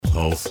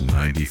Pulse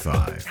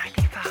 95.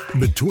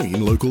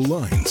 Between local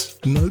lines,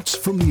 notes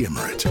from the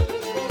Emirate.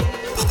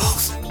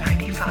 Pulse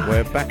 95.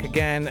 We're back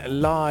again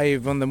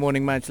live on the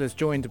Morning Majlis,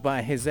 joined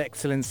by His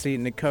Excellency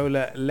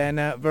Nicola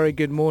Lena. Very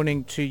good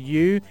morning to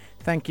you.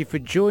 Thank you for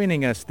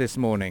joining us this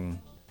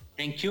morning.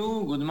 Thank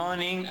you. Good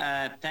morning.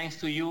 Thanks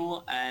to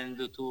you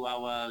and to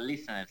our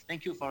listeners.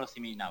 Thank you for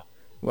hosting me now.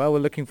 Well, we're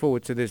looking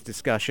forward to this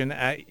discussion.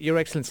 Your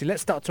Excellency,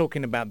 let's start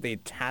talking about the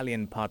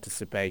Italian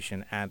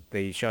participation at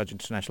the Sharjah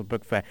International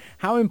Book Fair.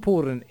 How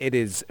important it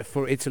is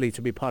for Italy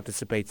to be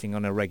participating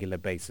on a regular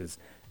basis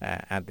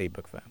at the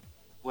book fair?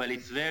 Well,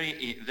 it's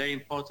very, very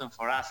important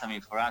for us.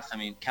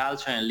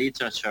 Culture and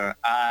literature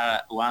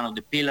are one of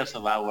the pillars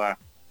of our,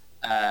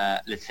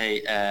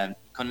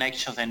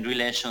 connections and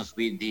relations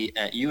with the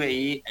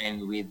UAE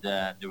and with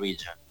the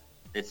region.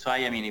 That's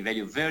why, I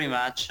value very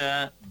much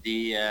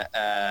the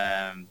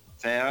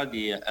fair,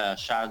 the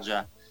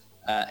Sharjah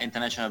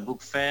International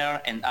Book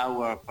Fair, and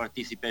our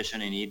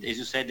participation in it. As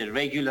you said, the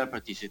regular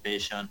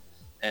participation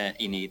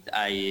in it.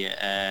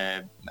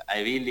 I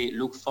really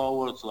look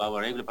forward to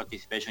our regular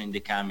participation in the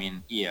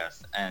coming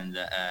years, and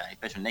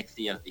especially next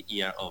year, the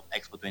year of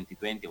Expo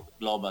 2020, of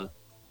global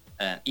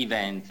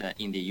event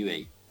in the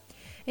UAE.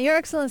 Your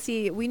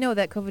Excellency, we know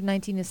that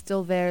COVID-19 is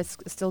still there, it's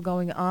still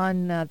going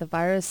on. The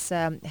virus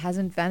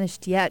hasn't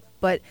vanished yet,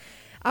 but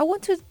I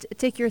want to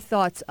take your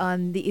thoughts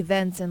on the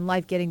events and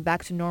life getting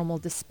back to normal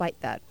despite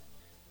that.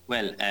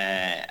 Well,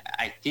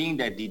 I think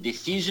that the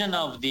decision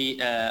of the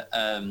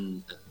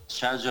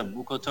Sharjah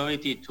Book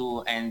Authority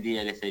and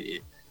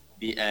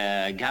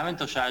the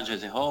government of Sharjah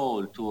as a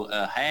whole to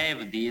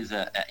have this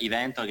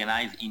event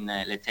organized in,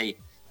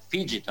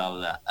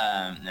 digital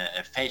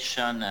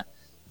fashion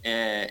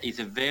is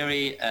a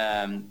very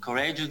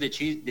courageous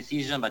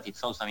decision, but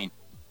it's also,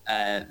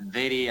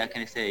 very,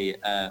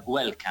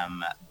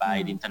 welcome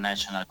by the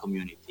international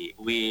community.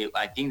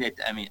 I think that,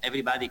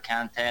 everybody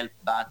can't help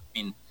but,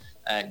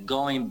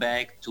 going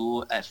back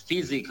to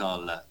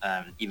physical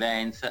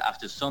events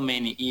after so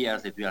many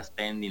years that we are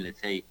spending,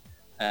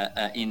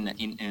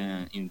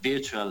 in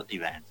virtual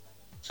events.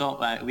 So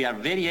we are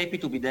very happy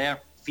to be there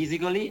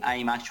physically.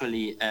 I'm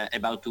actually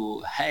about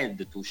to head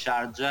to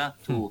Sharjah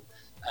to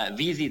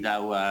visit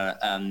our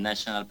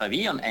national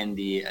pavilion and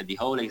the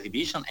whole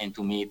exhibition, and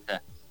to meet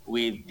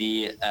with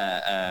the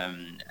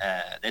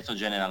Director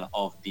General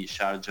of the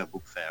Sharjah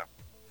Book Fair.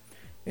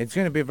 It's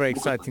going to be a very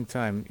exciting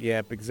time.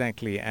 Yep,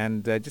 exactly.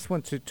 And just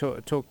want to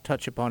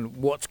touch upon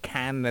what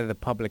can the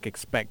public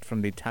expect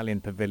from the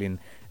Italian pavilion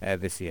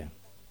this year.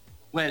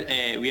 Well,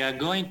 we are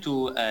going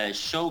to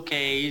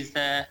showcase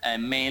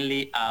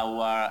mainly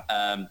our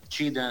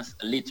children's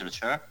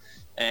literature.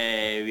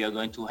 We are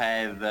going to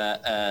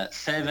have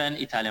 7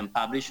 Italian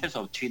publishers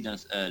of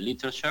children's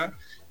literature,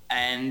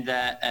 and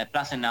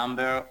plus a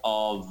number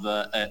of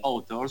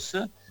authors.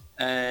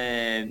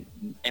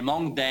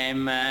 Among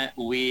them,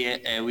 we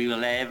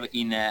will have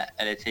in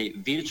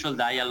virtual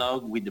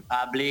dialogue with the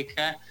public,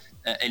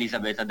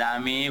 Elisabetta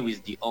Adami, who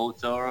is the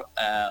author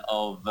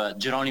of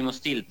Geronimo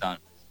Stilton,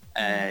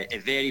 a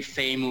very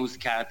famous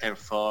character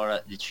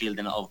for the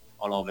children of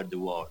all over the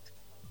world.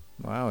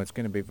 Wow, it's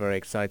going to be very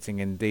exciting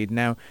indeed.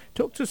 Now,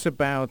 talk to us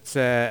about,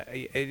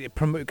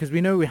 because we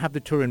know we have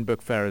the Turin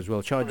Book Fair as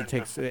well.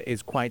 Sharjah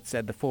is quite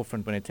at the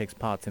forefront when it takes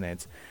part in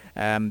it.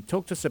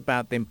 Talk to us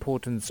about the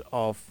importance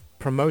of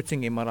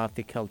promoting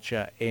Emirati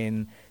culture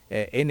in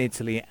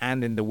Italy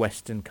and in the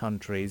Western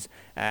countries.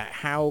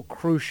 How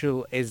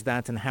crucial is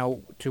that, and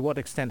to what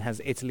extent has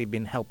Italy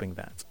been helping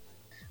that?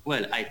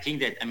 Well, I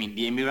think that,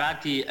 the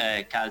Emirati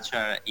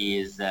culture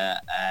is the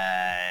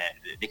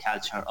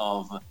culture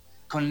of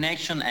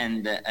connection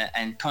and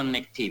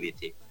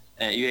connectivity.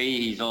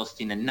 UAE is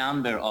hosting a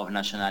number of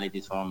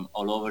nationalities from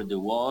all over the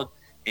world,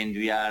 and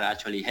we are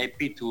actually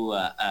happy to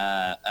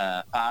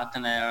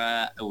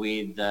partner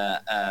with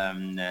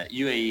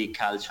UAE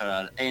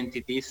cultural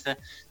entities.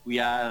 We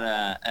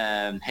are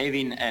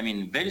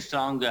having very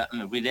strong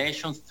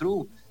relations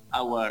through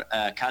our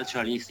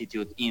Cultural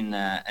Institute in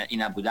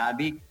Abu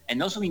Dhabi,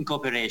 and also in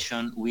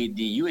cooperation with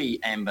the UAE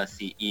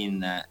Embassy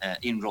in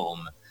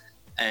Rome.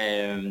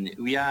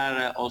 We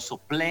are also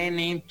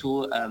planning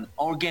to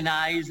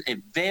organize a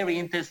very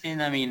interesting,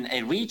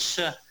 a rich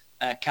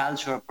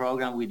cultural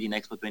program within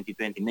Expo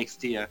 2020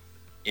 next year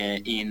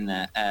in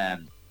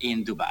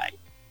Dubai.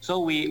 So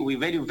we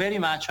value very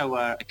much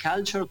our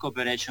cultural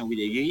cooperation with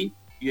the UAE.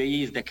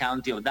 UAE is the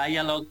country of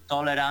dialogue,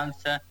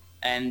 tolerance,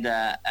 and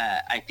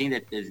I think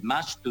that there's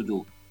much to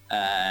do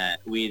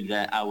with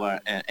our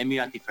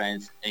Emirati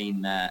friends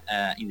in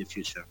the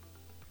future.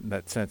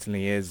 That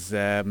certainly is,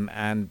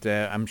 and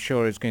I'm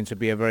sure it's going to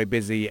be a very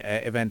busy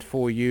event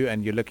for you,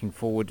 and you're looking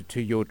forward to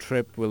your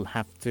trip. We'll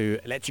have to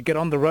let you get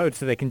on the road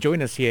so they can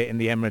join us here in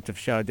the Emirate of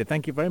Sharjah.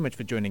 Thank you very much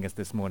for joining us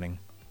this morning.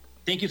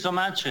 Thank you so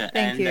much,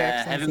 Thank you,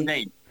 have a good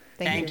day.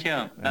 Thank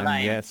you.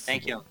 Bye-bye. Yes,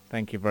 Thank you.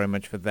 Thank you very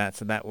much for that.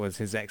 So that was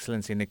His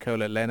Excellency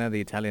Nicola Lena, the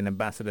Italian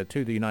ambassador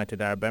to the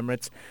United Arab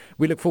Emirates.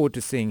 We look forward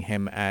to seeing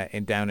him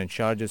down in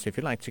Sharjah. So if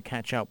you'd like to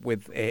catch up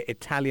with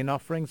Italian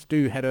offerings,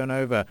 do head on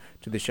over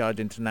to the Sharjah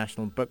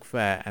International Book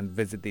Fair and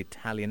visit the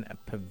Italian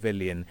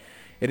Pavilion.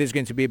 It is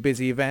going to be a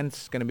busy event.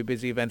 It's going to be a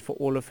busy event for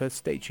all of us.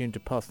 Stay tuned to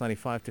Pulse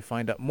 95 to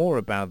find out more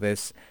about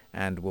this,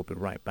 and we'll be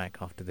right back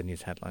after the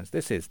news headlines.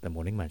 This is the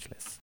Morning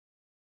Majlis.